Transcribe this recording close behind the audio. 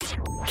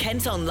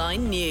Kent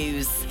Online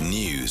News.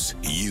 News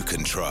you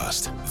can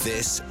trust.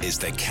 This is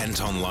the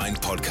Kent Online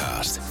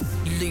Podcast.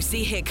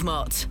 Lucy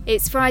Hickmott.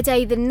 It's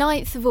Friday the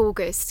 9th of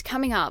August.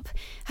 Coming up,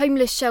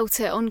 homeless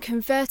shelter on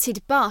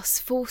converted bus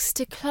forced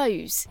to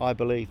close. I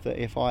believe that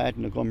if I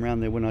hadn't have gone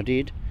round there when I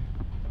did,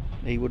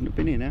 he wouldn't have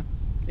been here now.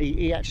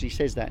 He actually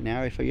says that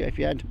now. If he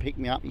had to pick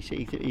me up,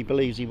 he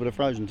believes he would have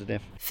frozen to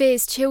death.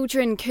 Fears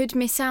children could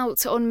miss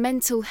out on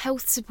mental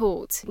health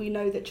support. We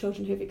know that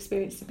children who have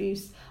experienced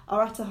abuse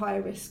are at a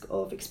higher risk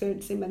of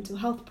experiencing mental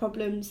health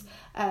problems.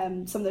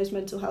 Some of those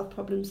mental health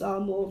problems are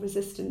more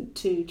resistant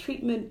to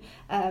treatment,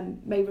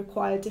 may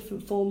require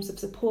different forms of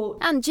support.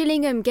 And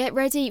Gillingham get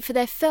ready for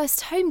their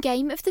first home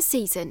game of the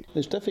season.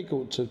 It's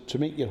difficult to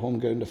make your home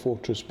ground a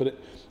fortress, but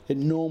it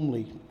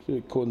normally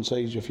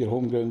coincides. If your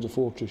home ground's a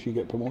fortress, you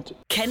get promoted.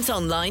 Kent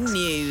Online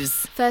News.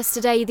 First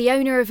today, the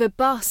owner of a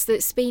bus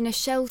that's been a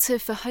shelter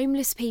for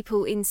homeless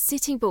people in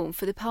Sittingbourne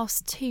for the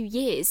past 2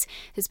 years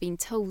has been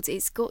told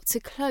it's got to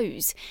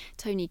close.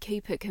 Tony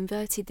Cooper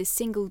converted the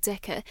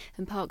single-decker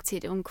and parked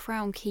it on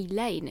Crown Key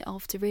Lane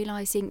after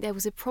realising there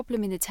was a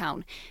problem in the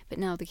town. But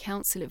now the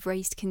council have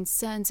raised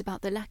concerns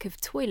about the lack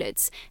of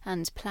toilets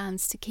and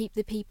plans to keep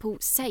the people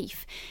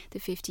safe. The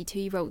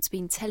 52-year-old's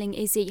been telling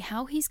Izzy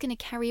how he's going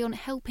to carry on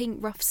helping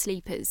rough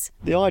sleepers.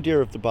 The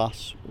idea of the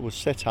bus was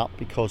set up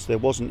because there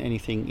wasn't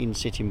anything in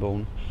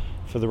Sittingbourne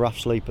for the rough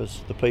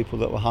sleepers, the people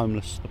that were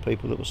homeless, the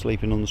people that were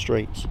sleeping on the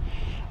streets.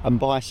 And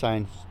by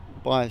saying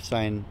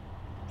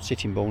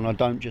Sittingbourne, I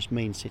don't just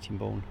mean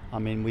Sittingbourne. I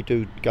mean, we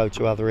do go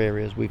to other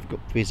areas. We've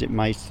got to visit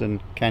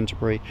Maidstone,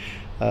 Canterbury,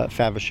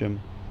 Faversham,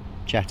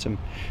 Chatham.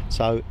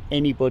 So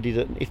anybody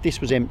that, if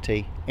this was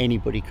empty,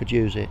 anybody could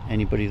use it,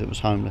 anybody that was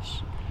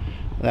homeless.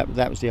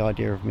 That was the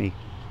idea of me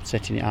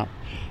setting it up.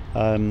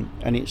 And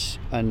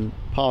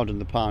pardon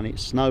the pun,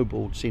 it's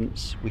snowballed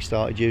since we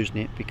started using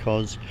it,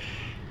 because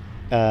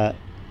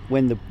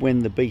when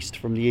the beast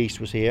from the east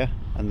was here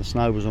and the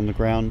snow was on the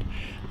ground,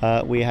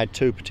 we had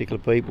two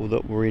particular people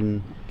that were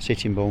in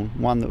Sittingbourne.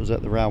 One that was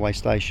at the railway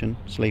station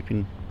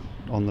sleeping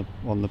on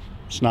the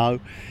snow,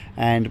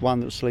 and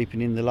one that was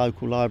sleeping in the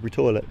local library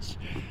toilets.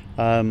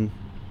 And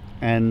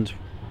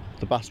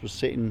the bus was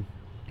sitting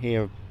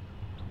here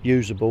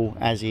usable,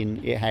 as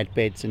in it had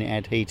beds and it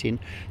had heating,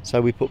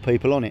 so we put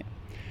people on it.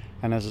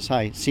 And as I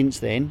say, since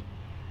then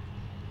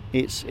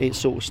it's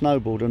sort of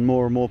snowballed, and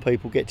more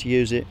people get to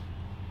use it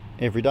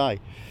every day.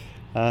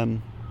 I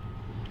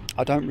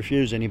don't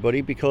refuse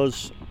anybody,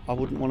 because I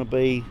wouldn't want to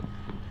be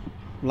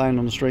laying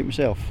on the street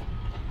myself,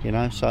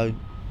 so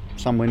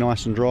somewhere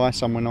nice and dry,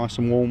 somewhere nice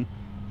and warm,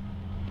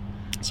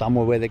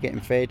 somewhere where they're getting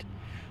fed,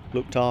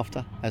 looked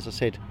after. As I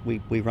said,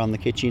 we run the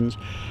kitchens,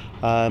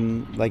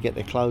 they get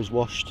their clothes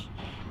washed,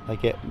 they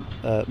get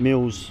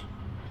meals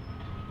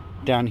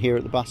down here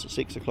at the bus at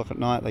 6 o'clock at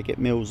night. They get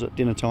meals at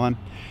dinner time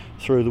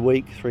through the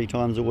week, 3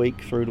 times a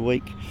week through the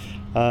week.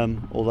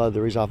 Although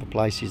there is other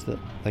places that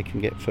they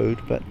can get food,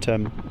 but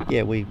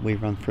we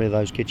run 3 of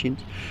those kitchens,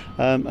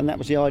 and that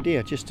was the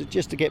idea, just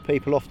to get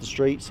people off the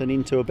streets and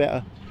into a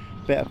better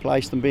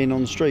place than being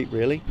on the street,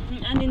 really.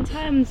 And in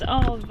terms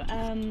of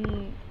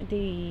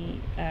the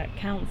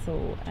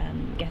council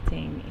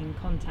getting in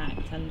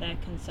contact and their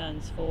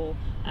concerns for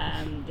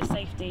the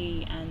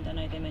safety, and I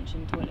know they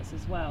mentioned toilets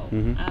as well,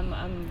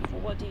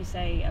 what do you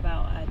say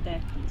about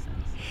their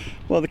concerns?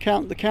 Well,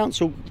 the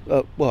council,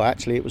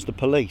 actually it was the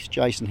police.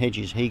 Jason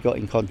Hedges, he got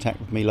in contact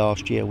with me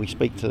last year. We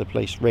speak to the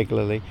police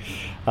regularly,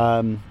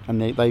 and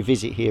they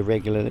visit here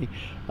regularly.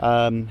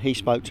 He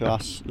spoke to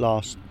us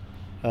last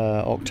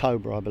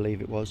October, I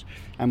believe it was,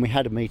 and we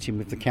had a meeting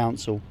with the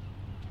council,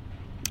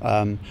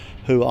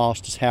 who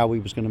asked us how we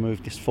was going to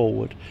move this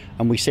forward,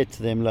 and we said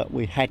to them, look,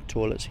 we had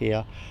toilets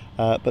here,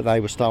 but they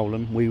were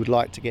stolen. We would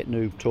like to get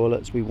new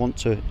toilets. We want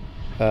to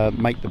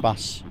make the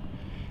bus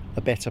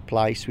a better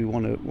place. We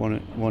want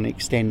to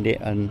extend it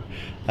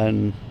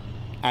and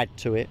add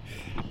to it.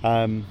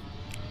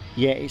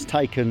 It's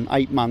taken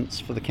 8 months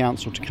for the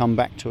council to come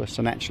back to us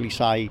and actually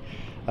say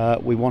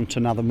we want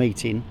another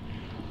meeting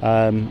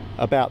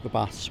about the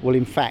bus. Well,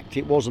 in fact,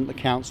 it wasn't the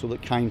council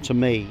that came to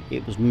me.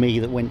 It was me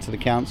that went to the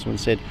council and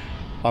said,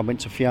 I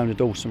went to Fiona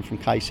Dawson from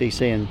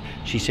KCC, and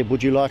she said,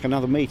 would you like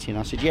another meeting?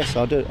 I said, yes,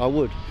 I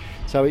would.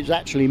 So it was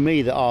actually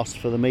me that asked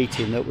for the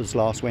meeting that was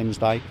last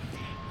Wednesday.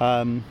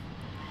 As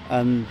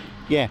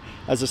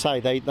I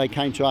say, they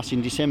came to us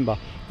in December.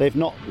 We've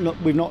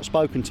not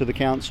spoken to the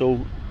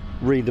council,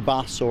 re the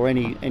bus, or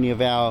any of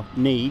our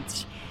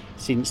needs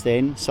since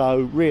then.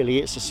 So really,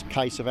 it's a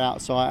case of out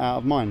of sight, out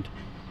of mind,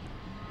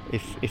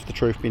 if the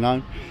truth be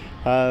known.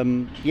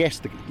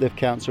 Yes, the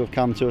council have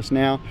come to us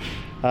now,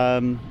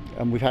 and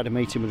we've had a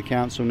meeting with the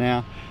council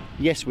now.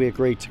 Yes, we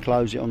agreed to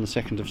close it on the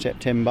 2nd of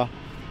September,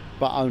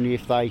 but only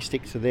if they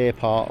stick to their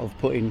part of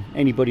putting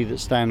anybody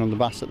that's staying on the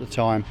bus at the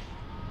time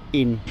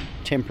in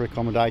temporary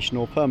accommodation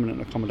or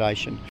permanent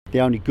accommodation.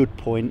 The only good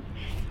point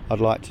I'd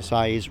like to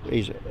say is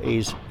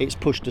it's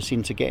pushed us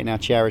into getting our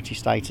charity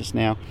status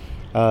now,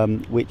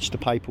 which the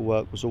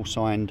paperwork was all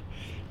signed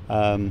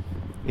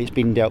It's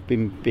been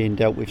being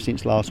dealt with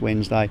since last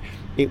Wednesday.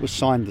 It was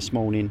signed this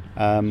morning,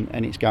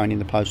 and it's going in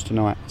the post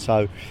tonight.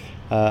 So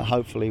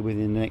hopefully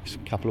within the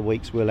next couple of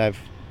weeks we'll have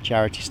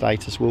charity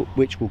status,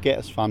 which will get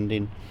us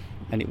funding,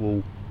 and it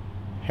will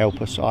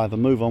help us either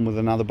move on with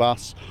another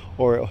bus,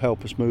 or it'll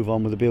help us move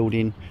on with a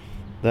building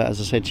that,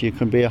 as I said to you,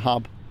 can be a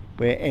hub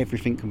where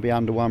everything can be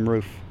under one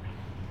roof.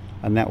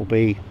 And that will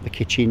be the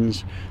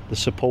kitchens, the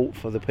support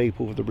for the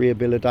people, the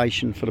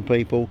rehabilitation for the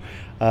people,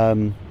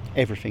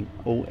 everything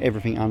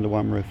under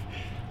one roof.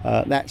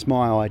 That's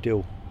my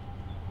ideal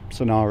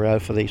scenario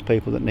for these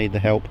people that need the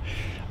help.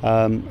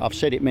 I've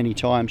said it many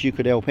times, you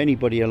could help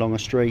anybody along a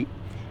street,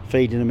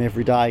 feeding them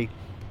every day,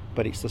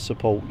 but it's the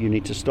support. You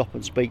need to stop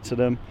and speak to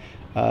them.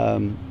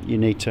 You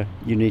need to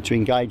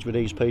engage with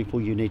these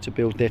people. You need to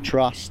build their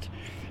trust.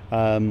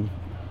 You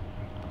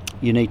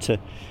need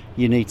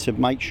to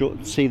make sure,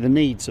 see the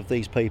needs of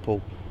these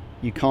people.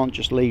 You can't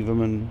just leave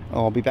them and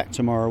I'll be back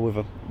tomorrow with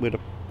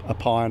a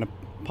pie and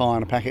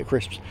a packet of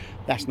crisps.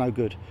 That's no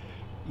good.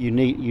 You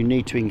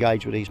need to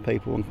engage with these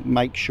people and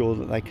make sure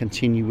that they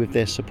continue with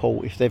their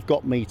support. If they've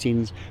got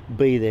meetings,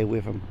 be there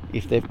with them.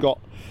 If they've got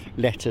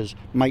letters,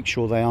 make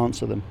sure they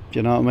answer them. Do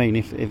you know what I mean?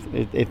 If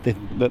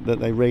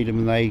they read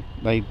them and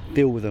they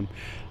deal with them.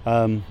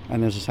 And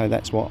as I say,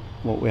 that's what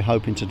we're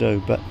hoping to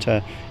do.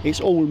 But it's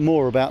all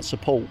more about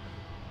support.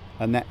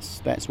 And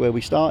that's where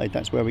we started.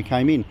 That's where we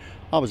came in.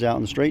 I was out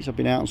on the streets. I've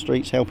been out on the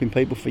streets helping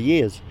people for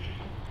years.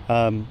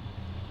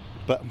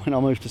 But when I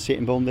moved to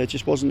Sittingbourne, there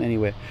just wasn't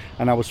anywhere.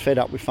 And I was fed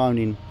up with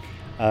phoning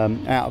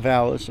out of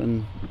hours,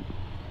 and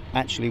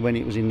actually when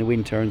it was in the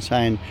winter and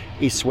saying,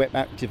 is SWEP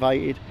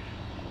activated?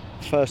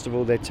 First of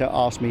all, they'd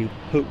ask me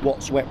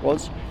what SWEP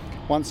was.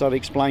 Once I'd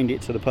explained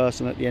it to the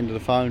person at the end of the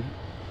phone,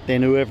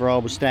 then whoever I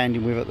was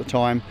standing with at the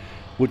time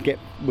would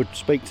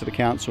speak to the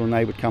council, and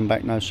they would come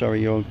back, no,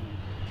 sorry, you're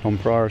on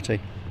priority,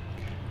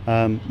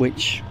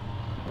 which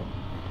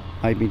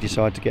made me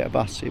decide to get a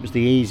bus. It was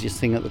the easiest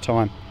thing at the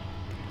time.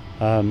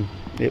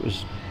 It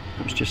was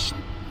just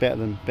better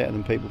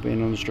than people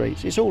being on the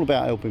streets. It's all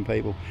about helping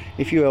people.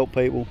 If you help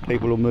people,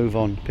 people will move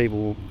on.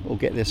 People will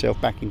get themselves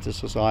back into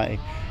society,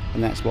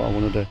 and that's what I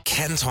want to do.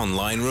 Kent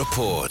Online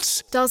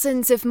reports.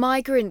 Dozens of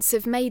migrants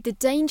have made the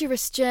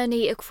dangerous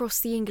journey across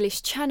the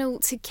English Channel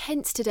to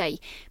Kent today.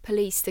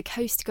 Police, the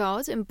Coast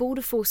Guard and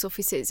Border Force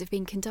officers have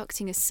been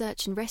conducting a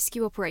search and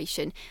rescue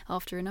operation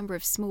after a number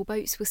of small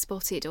boats were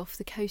spotted off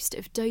the coast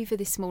of Dover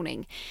this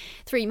morning.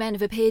 3 men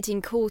have appeared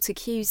in court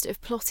accused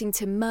of plotting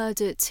to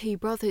murder 2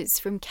 brothers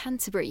from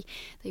Canterbury.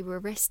 They were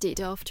arrested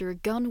after a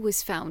gun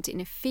was found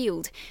in a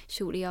field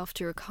shortly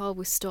after a car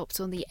was stopped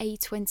on the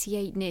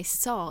A28 near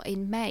Sarr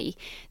in May.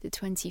 The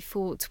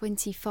 24,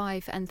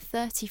 25 and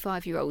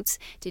 35-year-olds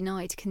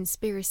denied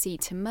conspiracy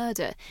to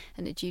murder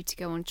and are due to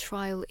go on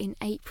trial in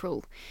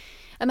April.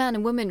 A man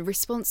and woman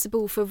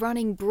responsible for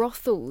running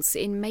brothels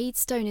in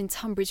Maidstone and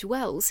Tunbridge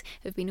Wells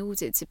have been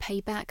ordered to pay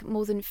back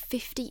more than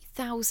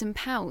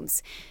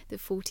 £50,000. The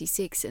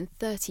 46 and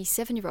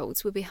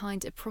 37-year-olds were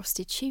behind a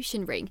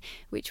prostitution ring,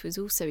 which was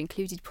also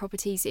included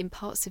properties in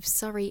parts of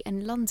Surrey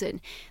and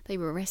London. They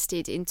were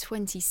arrested in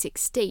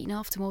 2016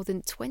 after more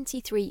than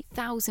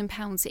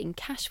 £23,000 in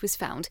cash was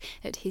found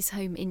at his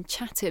home in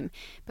Chatham.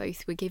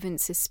 Both were given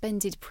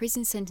suspended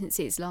prison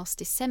sentences last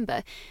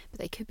December, but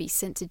they could be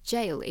sent to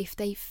jail if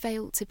they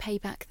fail to pay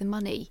back the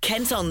money.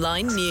 Kent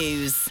Online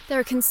News. There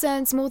are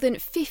concerns more than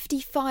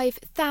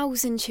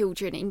 55,000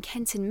 children in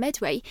Kent and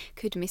Medway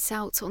could miss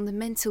out on the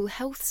mental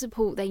health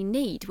support they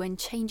need when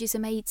changes are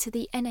made to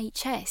the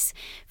NHS.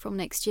 From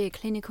next year,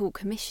 clinical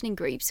commissioning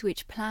groups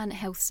which plan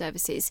health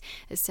services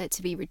are set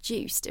to be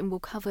reduced and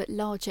will cover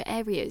larger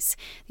areas.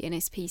 The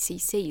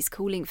NSPCC is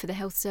calling for the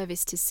health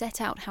service to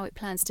set out how it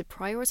plans to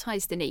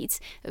prioritise the needs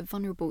of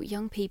vulnerable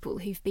young people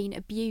who've been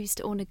abused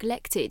or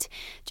neglected.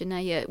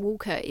 Janaya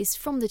Walker is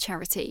from the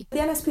charity. The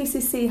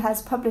NSPCC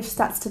has published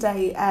stats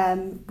today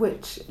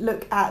which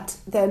look at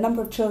the number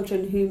of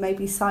children who may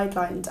be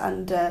sidelined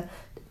under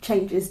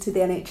changes to the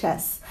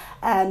NHS.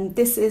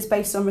 This is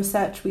based on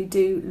research we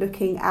do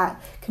looking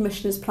at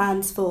Commissioner's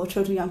plans for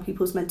children and young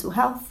people's mental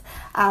health,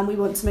 and we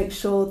want to make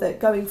sure that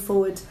going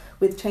forward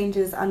with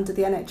changes under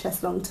the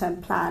NHS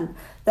long-term plan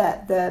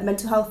that the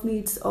mental health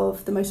needs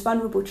of the most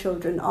vulnerable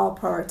children are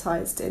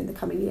prioritised in the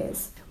coming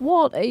years.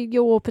 What are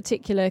your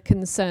particular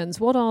concerns?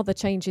 What are the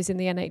changes in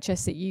the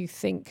NHS that you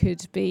think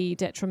could be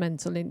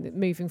detrimental in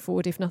moving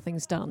forward if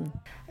nothing's done?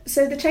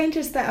 So the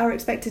changes that are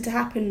expected to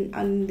happen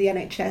on the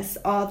NHS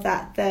are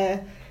that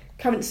the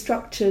current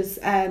structures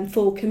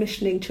for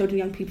commissioning children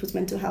and young people's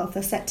mental health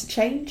are set to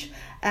change.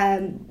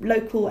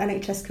 Local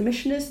NHS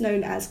commissioners,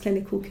 known as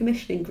clinical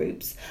commissioning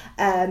groups,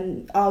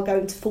 are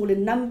going to fall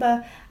in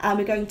number, and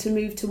we're going to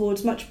move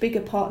towards much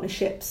bigger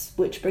partnerships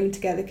which bring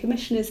together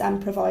commissioners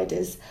and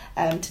providers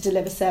to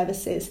deliver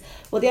services.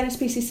 What the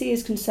NSPCC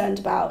is concerned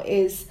about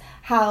is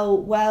how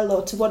well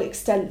or to what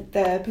extent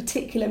the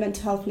particular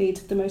mental health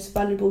needs of the most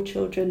vulnerable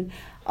children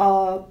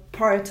are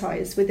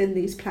prioritised within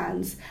these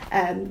plans.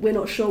 We're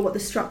not sure what the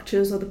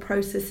structures or the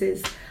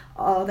processes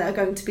are that are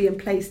going to be in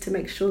place to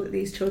make sure that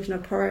these children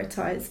are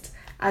prioritised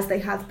as they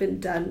have been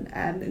done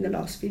in the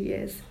last few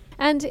years.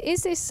 And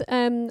is this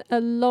a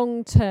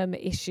long-term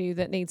issue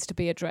that needs to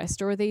be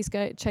addressed, or are these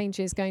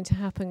changes going to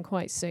happen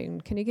quite soon?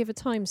 Can you give a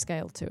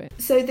timescale to it?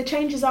 So the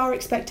changes are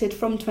expected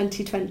from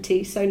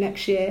 2020, so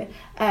next year,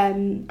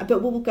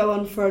 but will go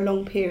on for a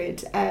long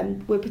period.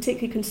 We're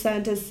particularly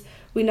concerned as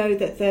we know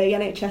that the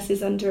NHS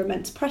is under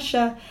immense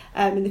pressure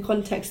in the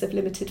context of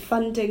limited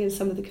funding and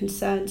some of the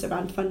concerns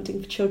around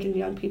funding for children and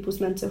young people's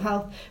mental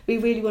health. We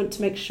really want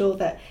to make sure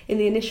that in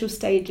the initial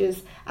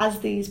stages,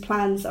 as these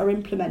plans are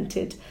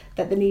implemented,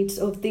 that the needs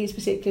of these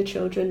particular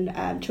children,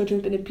 children who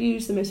have been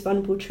abused, the most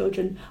vulnerable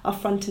children, are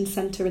front and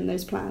centre in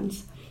those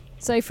plans.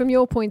 So from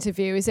your point of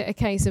view, is it a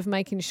case of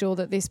making sure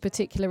that this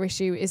particular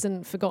issue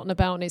isn't forgotten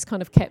about and is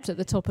kind of kept at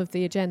the top of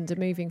the agenda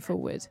moving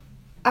forward?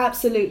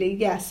 Absolutely,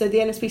 yes. So the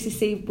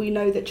NSPCC, we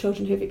know that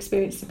children who have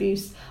experienced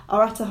abuse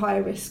are at a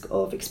higher risk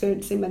of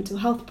experiencing mental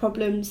health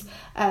problems.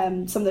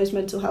 Some of those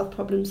mental health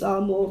problems are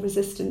more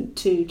resistant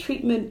to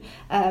treatment,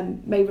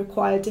 may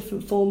require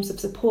different forms of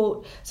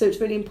support. So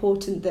it's really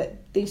important that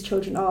these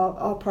children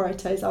are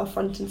prioritised, are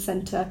front and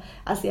centre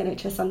as the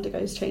NHS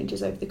undergoes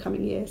changes over the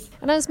coming years.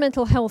 And as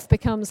mental health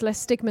becomes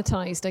less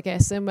stigmatised, I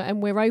guess,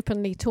 and we're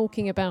openly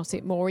talking about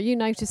it more, are you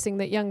noticing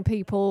that young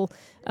people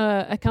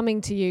are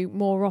coming to you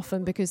more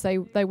often because they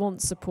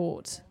want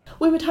support?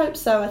 We would hope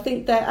so. I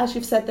think that, as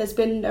you've said, there's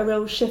been a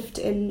real shift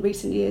in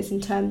recent years in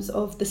terms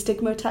of the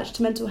stigma attached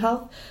to mental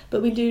health,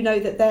 but we do know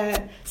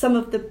that some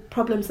of the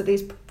problems that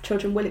these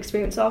children will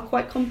experience are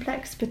quite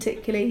complex,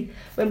 particularly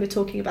when we're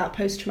talking about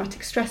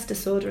post-traumatic stress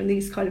disorder and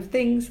these kind of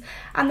things,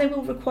 and they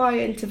will require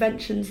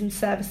interventions and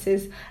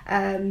services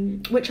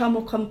which are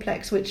more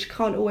complex, which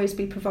can't always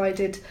be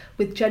provided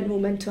with general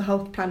mental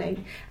health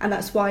planning, and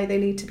that's why they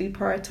need to be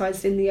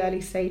prioritised in the early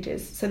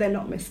stages so they're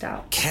not missed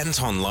out.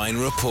 Kent Online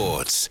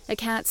reports. A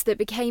cat that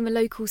became a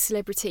local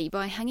celebrity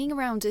by hanging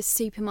around a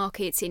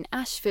supermarket in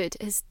Ashford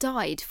has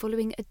died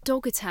following a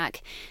dog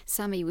attack.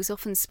 Sammy was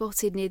often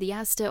spotted near the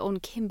Asda on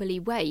Kimberley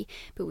Way,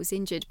 but was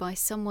injured by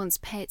someone's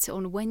pet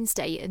on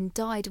Wednesday and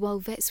died while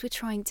vets were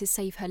trying to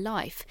save her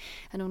life.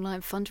 An online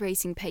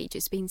fundraising page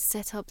has been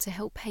set up to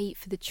help pay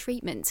for the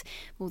treatment.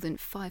 More than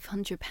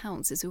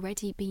 £500 has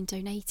already been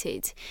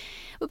donated.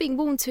 We're being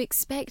warned to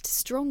expect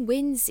strong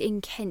winds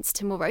in Kent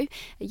tomorrow.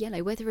 A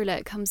yellow weather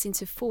alert comes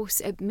into force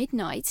at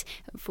midnight,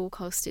 and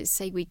forecasters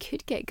say we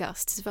could get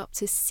gusts of up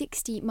to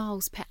 60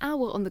 miles per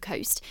hour on the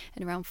coast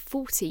and around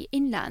 40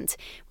 inland.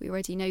 We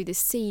already know the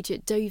siege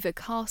at Dover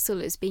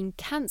Castle has been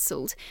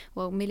cancelled,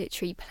 while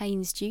military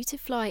planes due to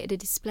fly at a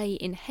display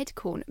in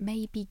Headcorn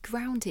may be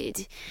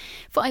grounded.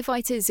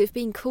 Firefighters have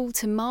been called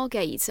to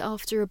Margate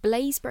after a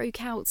blaze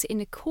broke out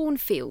in a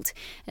cornfield.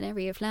 An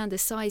area of land the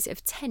size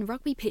of 10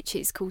 rugby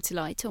pitches called to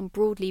light on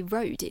Broadley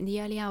Road in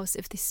the early hours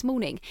of this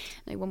morning.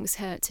 No one was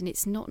hurt, and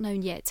it's not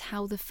known yet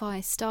how the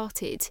fire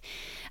started.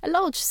 A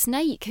large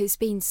snake has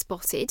been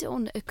spotted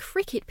on a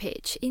cricket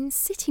pitch in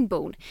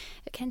Sittingbourne.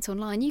 At Kent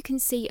Online, you can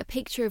see a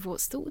picture of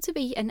what's thought to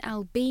be an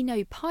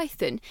albino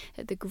python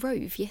at the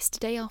Grove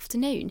yesterday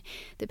afternoon.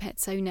 The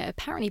pet's owner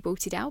apparently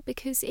brought it out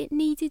because it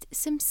needed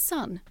some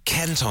sun.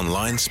 Kent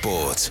Online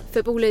Sport.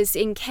 Footballers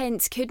in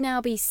Kent could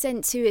now be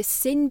sent to a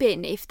sin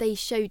bin if they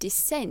show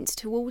dissent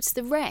towards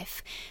the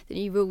ref. The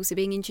new rules are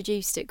being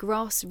introduced at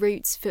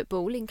grassroots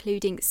football,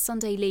 including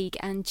Sunday League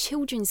and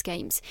children's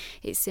games.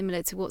 It's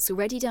similar to what's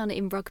already done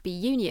in rugby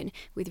union,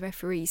 with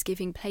referees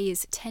giving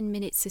players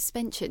 10-minute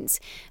suspensions.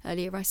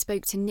 Earlier I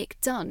spoke to Nick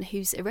Dunn,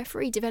 who's a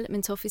referee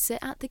development officer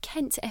at the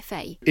Kent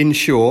FA. In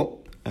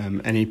short,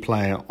 any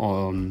player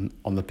on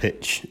the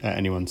pitch at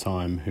any one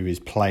time who is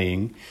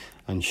playing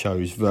and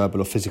shows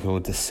verbal or physical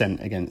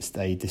dissent against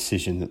a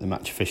decision that the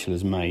match official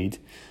has made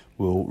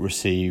will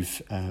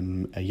receive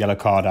a yellow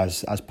card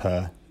as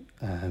per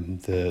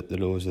the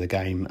laws of the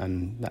game,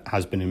 and that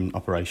has been in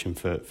operation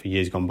for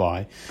years gone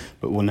by,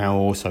 but will now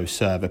also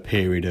serve a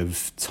period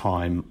of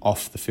time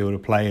off the field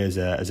of play as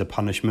a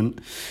punishment.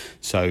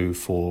 So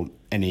for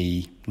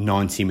any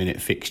 90-minute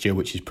fixture,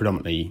 which is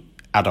predominantly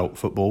adult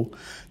football,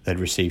 they'd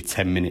receive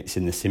 10 minutes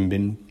in the sin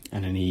bin,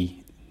 and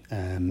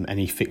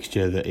any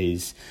fixture that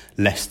is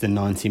less than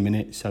 90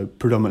 minutes, so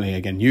predominantly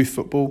again youth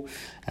football,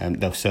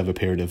 they'll serve a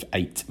period of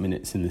 8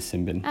 minutes in the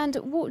sin bin. And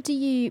what do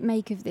you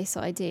make of this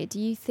idea? Do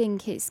you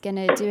think it's going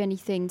to do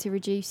anything to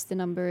reduce the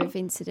number of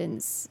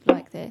incidents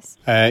like this?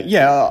 I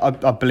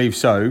believe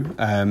so.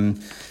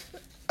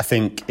 I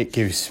think it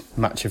gives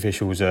match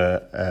officials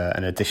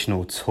an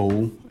additional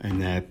tool in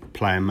their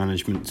player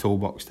management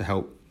toolbox to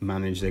help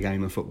manage the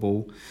game of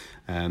football.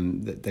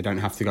 They don't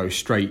have to go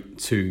straight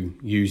to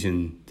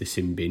using the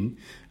sin bin.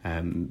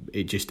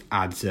 It just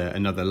adds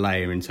another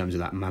layer in terms of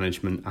that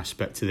management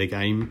aspect to the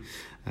game.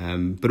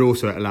 But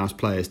also it allows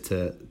players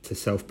to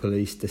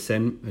self-police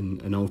dissent,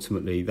 and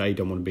ultimately they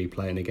don't want to be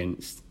playing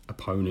against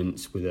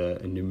opponents with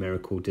a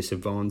numerical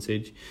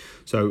disadvantage.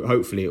 So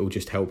hopefully it will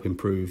just help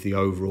improve the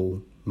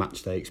overall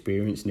match day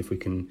experience, and if we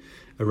can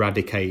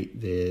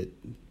eradicate the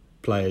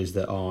players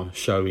that are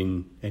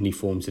showing any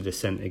forms of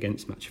dissent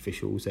against match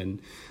officials,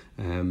 then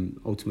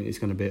ultimately it's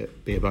going to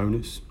be a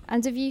bonus.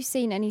 And have you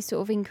seen any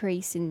sort of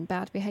increase in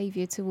bad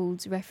behaviour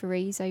towards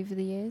referees over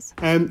the years?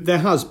 There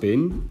has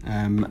been,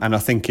 and I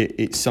think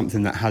it's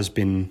something that has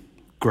been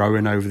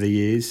growing over the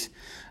years.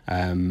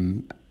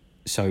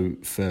 So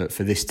for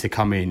this to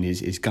come in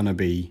is going to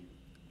be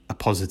a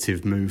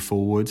positive move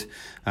forward.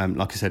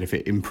 Like I said, if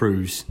it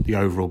improves the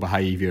overall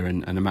behaviour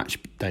and a match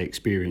day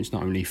experience,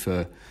 not only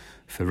for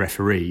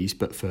referees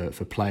but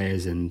for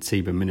players and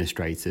team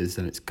administrators,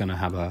 then it's going to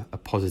have a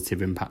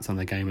positive impact on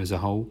the game as a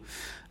whole.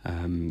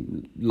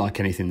 Like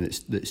anything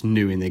that's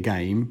new in the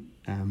game,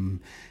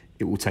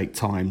 it will take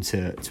time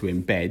to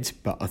embed,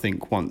 but I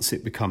think once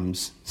it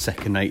becomes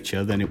second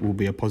nature, then it will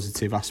be a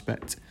positive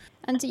aspect.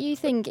 And do you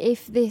think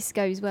if this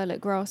goes well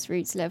at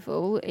grassroots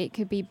level, it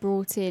could be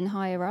brought in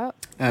higher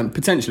up?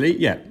 Potentially,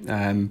 yeah.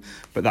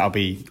 But that'll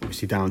be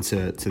obviously down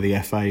to the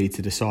FA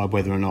to decide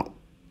whether or not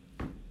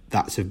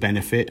that's of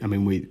benefit. I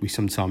mean, we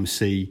sometimes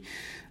see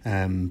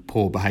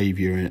poor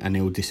behaviour and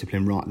ill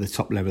discipline right at the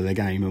top level of the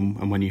game,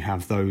 and when you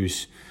have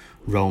those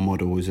role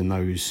models and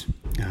those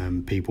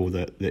people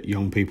that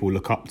young people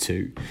look up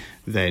to,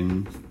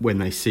 then when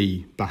they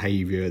see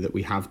behaviour that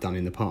we have done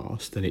in the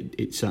past, then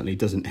it certainly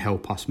doesn't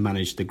help us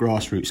manage the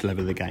grassroots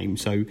level of the game.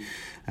 So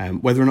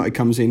whether or not it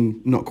comes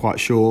in, not quite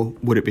sure.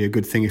 Would it be a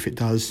good thing if it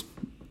does?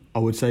 I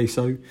would say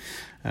so.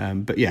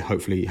 But yeah,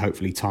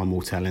 hopefully time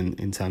will tell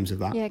in terms of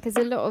that. Yeah, because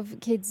a lot of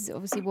kids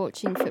obviously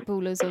watching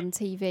footballers on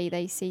TV,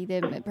 they see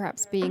them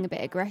perhaps being a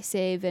bit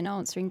aggressive and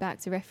answering back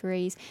to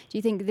referees. Do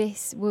you think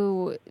this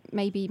will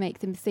maybe make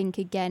them think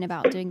again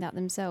about doing that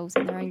themselves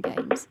in their own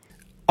games?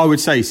 I would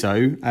say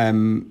so.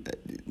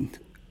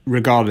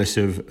 Regardless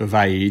of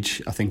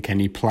age, I think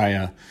any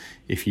player,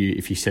 if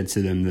you said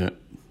to them that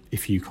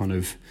if you kind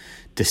of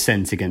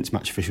dissent against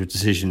match official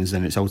decisions,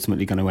 then it's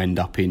ultimately going to end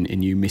up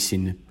in you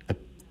missing a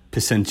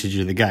percentage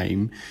of the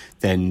game,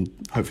 then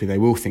hopefully they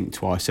will think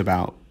twice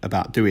about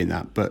doing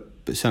that. But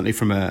certainly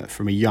from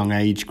a young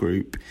age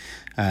group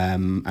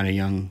and a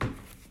young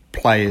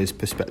player's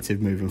perspective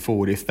moving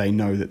forward, if they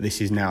know that this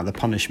is now the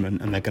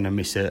punishment and they're going to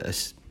miss a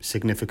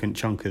significant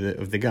chunk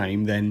of the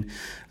game, then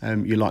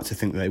you like to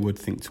think that they would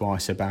think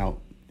twice about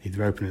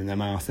either opening their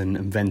mouth and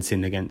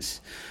venting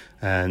against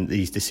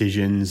these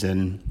decisions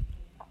and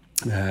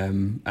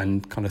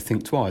kind of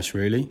think twice,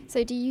 really.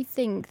 So do you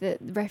think that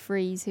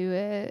referees who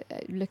are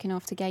looking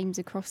after games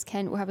across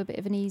Kent will have a bit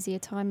of an easier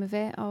time of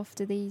it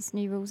after these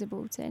new rules are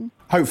brought in?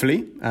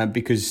 Hopefully,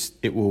 because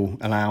it will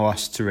allow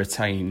us to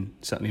retain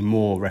certainly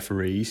more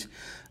referees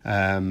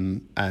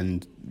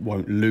and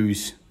won't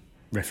lose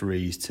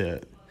referees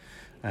to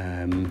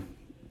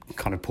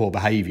kind of poor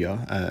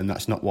behaviour, and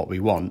that's not what we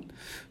want.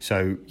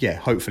 So yeah,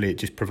 hopefully it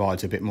just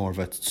provides a bit more of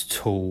a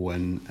tool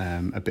and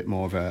a bit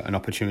more of an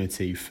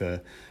opportunity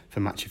for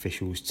match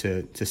officials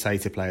to say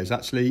to players,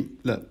 actually,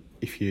 look,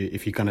 if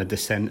you're going to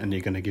dissent and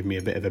you're going to give me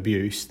a bit of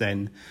abuse,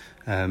 then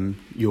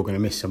you're going to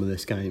miss some of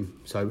this game.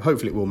 So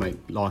hopefully it will make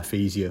life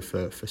easier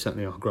for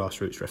certainly our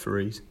grassroots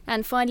referees.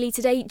 And finally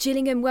today,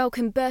 Gillingham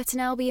welcome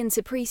Burton Albion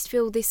to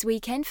Priestfield this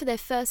weekend for their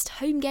first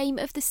home game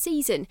of the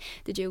season.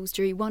 The Gills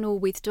drew 1-1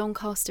 with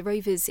Doncaster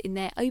Rovers in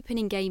their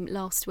opening game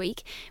last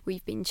week.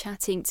 We've been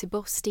chatting to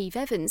boss Steve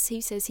Evans,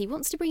 who says he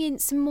wants to bring in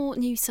some more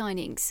new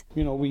signings.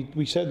 You know,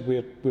 we said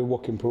we're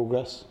work in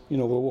progress. You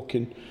know, we're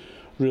working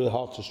really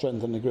hard to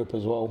strengthen the group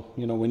as well.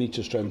 You know, we need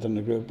to strengthen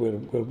the group.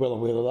 We're well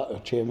aware of that.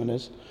 Our chairman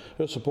is.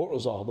 Our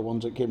supporters are the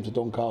ones that came to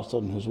Doncaster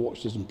and who's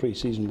watched us in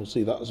pre-season will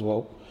see that as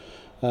well.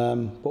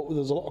 But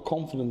there's a lot of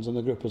confidence in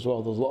the group as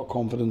well. There's a lot of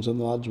confidence in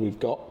the lads we've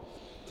got.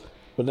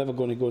 We're never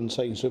going to go and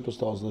sign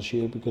superstars this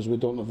year because we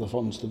don't have the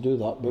funds to do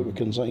that, but we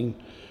can sign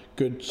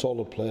good,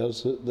 solid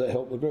players that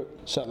help the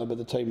group. Certainly by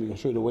the time we go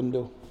through the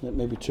window,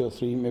 maybe 2 or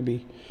 3,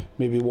 maybe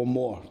one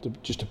more.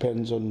 It just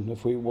depends on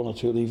if we 1 or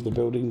 2 leave the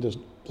building. There's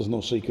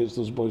no secrets.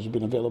 Those boys have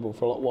been available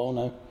for a lot while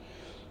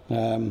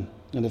now.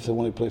 And if they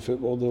want to play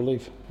football, they'll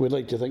leave. We'd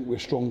like to think we're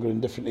stronger in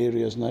different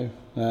areas now.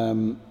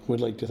 We'd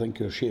like to think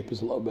our shape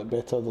is a little bit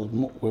better.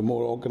 We're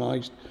more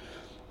organised.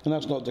 And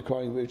that's not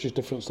decrying, but it's just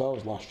different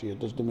styles last year. It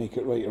doesn't make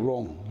it right or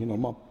wrong. You know,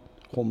 my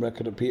home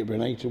record at Peterborough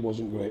United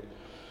wasn't great.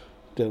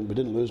 We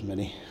didn't lose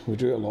many. We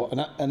drew a lot.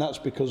 And that's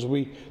because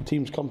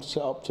teams come to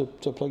set up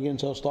to play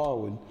against our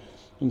style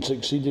and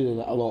succeeded in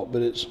that a lot.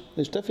 But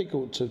it's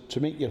difficult to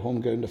make your home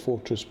ground a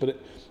fortress.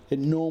 But it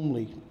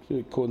normally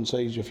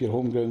coincides if your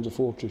home ground's a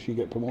fortress, you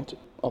get promoted.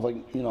 I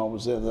think, you know, I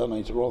was there the other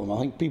night at Rotherham. I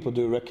think people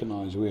do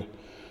recognise we're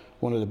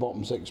one of the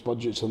bottom 6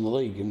 budgets in the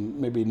league and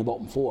maybe in the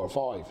bottom 4 or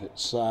 5.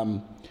 It's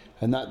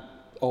and that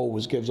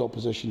always gives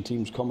opposition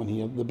teams coming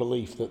here the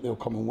belief that they'll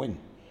come and win.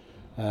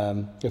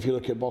 If you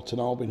look at Burton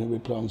Albion, who we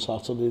play on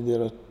Saturday,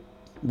 they're a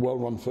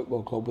well-run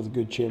football club with a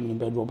good chairman in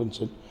Ben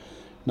Robinson.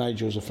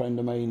 Nigel's a friend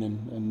of mine,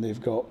 and they've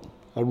got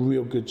a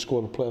real good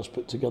squad of players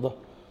put together.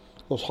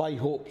 There's high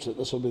hopes that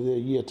this will be their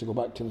year to go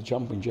back to the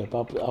Championship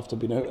after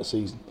being out a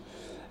season.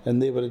 And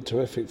they were in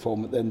terrific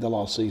form at the end of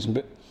last season.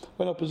 But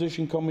when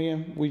opposition come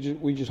here, we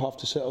just have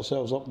to set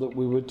ourselves up that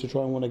we would to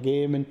try and win a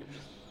game. And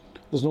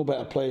there's no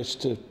better place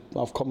to.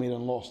 I've come here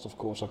and lost, of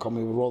course. I come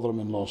here with Rotherham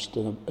and lost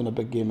in a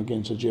big game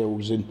against the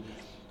Gills, and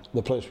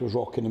the place was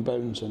rocking and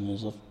bouncing.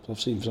 As I've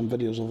seen some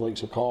videos of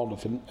likes of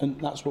Cardiff, and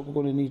that's what we're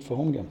going to need for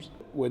home games.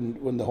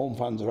 When the home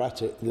fans are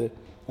at it, the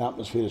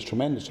atmosphere is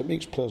tremendous. It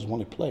makes players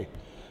want to play,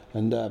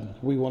 and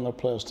we want our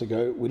players to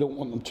go out. We don't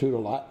want them too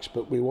relaxed,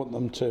 but we want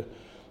them to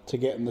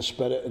get in the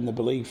spirit and the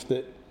belief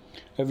that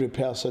every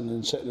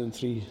person sitting in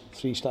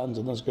three stands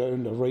in this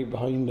ground are right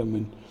behind them,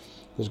 and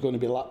there's going to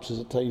be lapses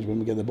at times when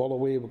we get the ball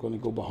away. We're going to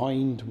go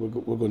behind.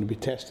 We're going to be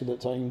tested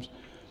at times,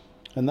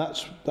 and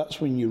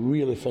that's when you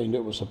really find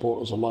out what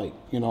supporters are like.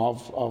 You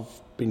know,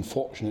 I've been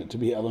fortunate to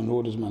be at Ellen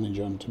Road as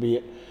manager and to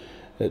be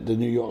at the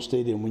New York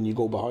Stadium. When you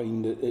go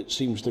behind, it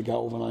seems to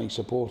galvanise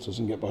supporters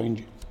and get behind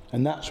you,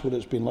 and that's what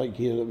it's been like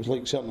here. It was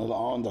like certainly like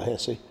under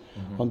Hesse,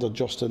 under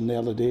Justin in the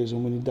early days,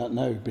 and we need that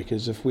now,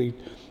 because if we're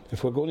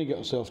going to get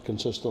ourselves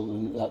consistent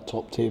in that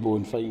top table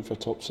and fighting for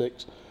top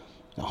 6,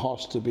 it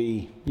has to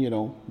be, you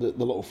know, the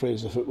little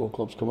phrase the football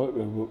clubs come out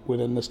with,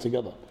 we're in this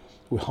together.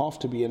 We have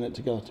to be in it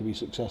together to be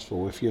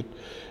successful. If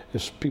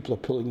people are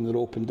pulling the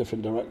rope in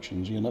different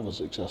directions, you're never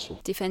successful.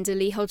 Defender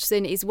Lee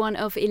Hodgson is one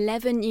of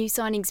 11 new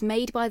signings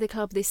made by the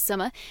club this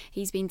summer.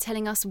 He's been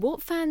telling us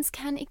what fans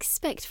can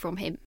expect from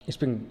him. It's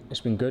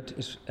been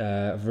good.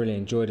 I've really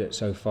enjoyed it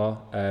so far.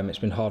 It's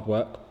been hard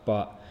work,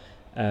 but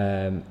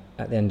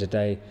at the end of the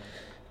day,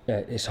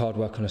 it's hard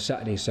work on a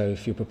Saturday, so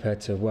if you're prepared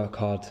to work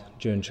hard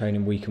during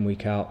training week in,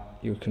 week out,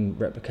 you can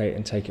replicate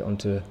and take it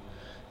onto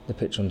the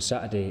pitch on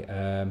Saturday.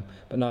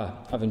 But no,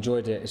 I've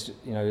enjoyed it.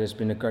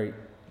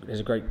 There's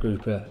a great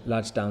group of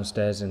lads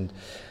downstairs, and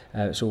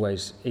it's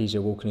always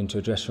easier walking into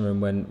a dressing room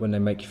when they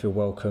make you feel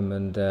welcome,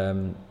 and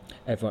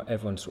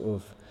everyone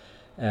sort of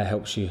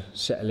helps you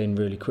settle in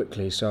really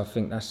quickly. So I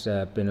think that's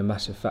been a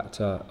massive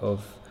factor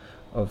of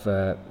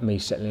me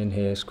settling in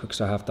here as quick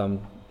as I have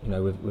done. You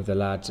know, with the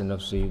lads and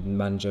obviously the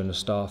manager and the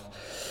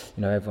staff,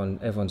 you know,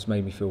 everyone's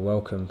made me feel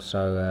welcome.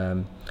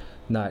 So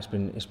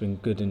it's been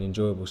good and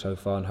enjoyable so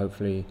far, and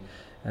hopefully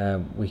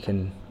we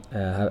can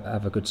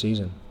have a good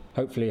season.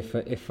 Hopefully,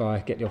 if I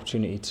get the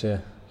opportunity to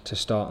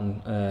start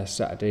on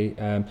Saturday,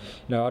 I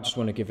just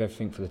want to give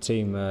everything for the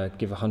team,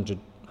 give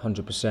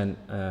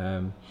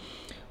 100%,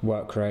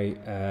 work rate,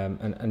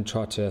 and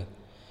try to,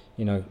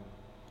 you know,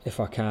 if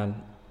I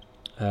can,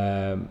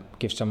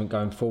 give something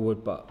going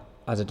forward. But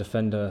as a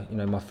defender, you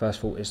know, my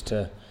first thought is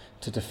to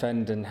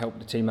defend and help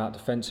the team out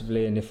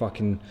defensively, and if I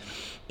can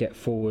get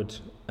forward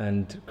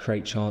and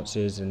create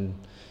chances and,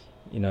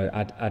 you know,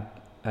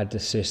 add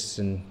assists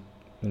and,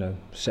 you know,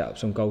 set up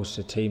some goals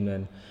to the team,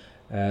 then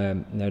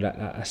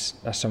that's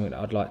something that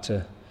I'd like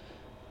to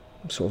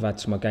sort of add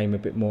to my game a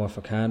bit more if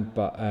I can.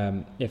 But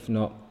if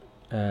not,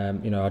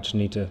 I just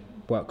need to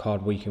work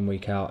hard week in,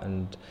 week out,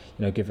 and,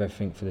 you know, give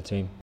everything for the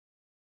team.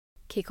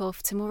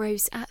 Kick-off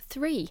tomorrow's at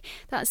 3.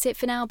 That's it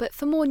for now, but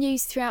for more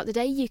news throughout the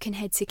day, you can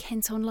head to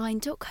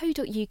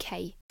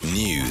kentonline.co.uk.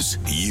 News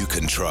you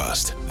can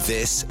trust.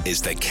 This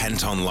is the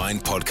Kent Online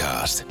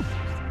Podcast.